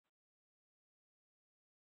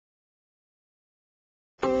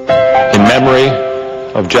memory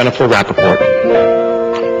of Jennifer Rappaport.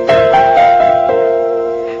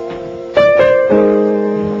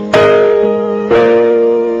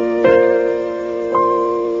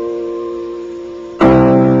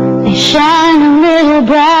 They shine a little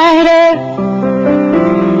brighter,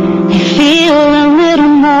 they feel a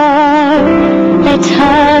little more, they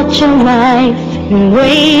touch your life in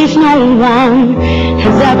ways no one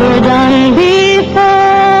has ever done before.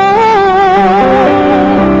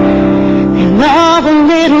 They love a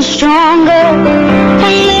little stronger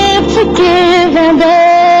and live to give their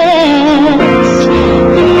best.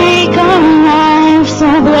 They make our lives so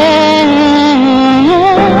blessed.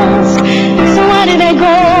 So why do they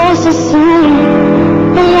go so soon?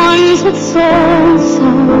 The ones with souls so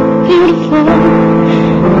beautiful.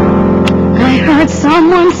 I heard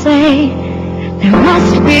someone say there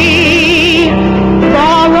must be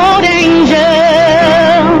borrowed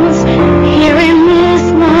angels here in this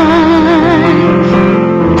life.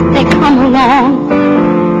 They come along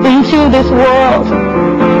into this world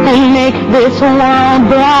and make this world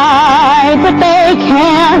bright, but they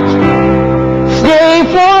can't stay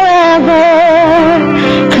forever,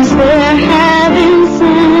 'cause they're heaven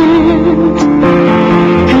sent.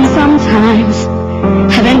 And sometimes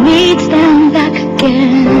heaven needs them back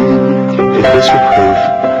again. If this were proof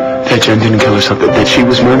that Jen didn't kill herself, that she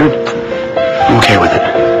was murdered, I'm okay with it.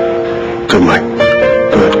 Good, Mike.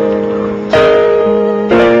 Good.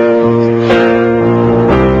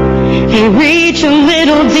 They reach a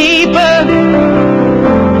little deeper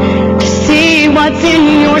to see what's in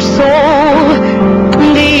your soul.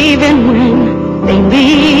 And even when they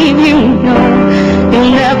leave, you know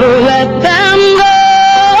you'll never let them go.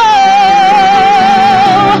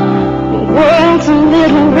 The world's a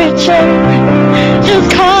little richer just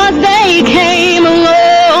 'cause they came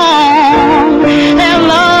along. Their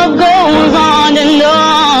love goes on and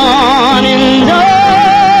on and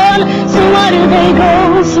on. So why do they go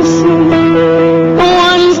so soon? The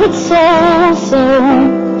ones with souls so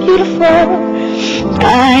beautiful.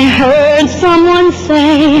 I heard someone say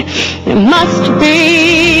there must be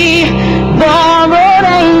borrowed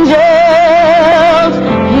angels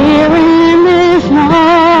here in this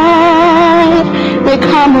night. They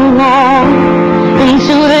come along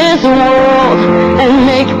into this world and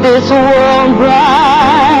make this world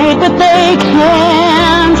bright, but they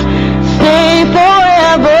can't stay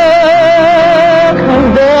forever, 'cause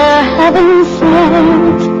they're heaven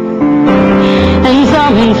sent. And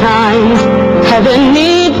sometimes heaven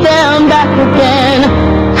needs them back again.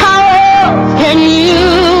 How else can you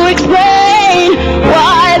explain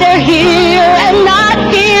why they're here and not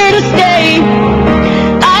here to stay?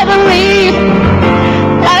 I believe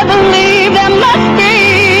there must be,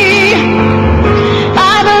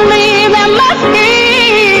 I believe there must be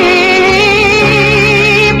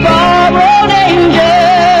borrowed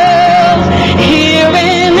angels here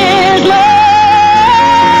in this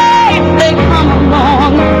life. They come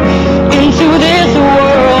along into this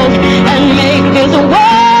world and make this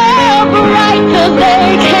world bright, 'cause they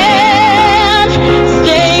can't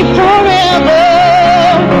stay forever,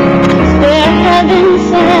 'cause they're heaven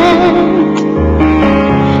sent.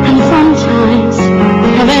 And sometimes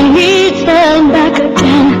heaven needs them back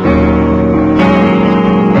again.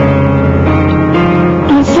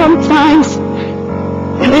 And sometimes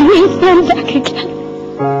heaven needs them back again.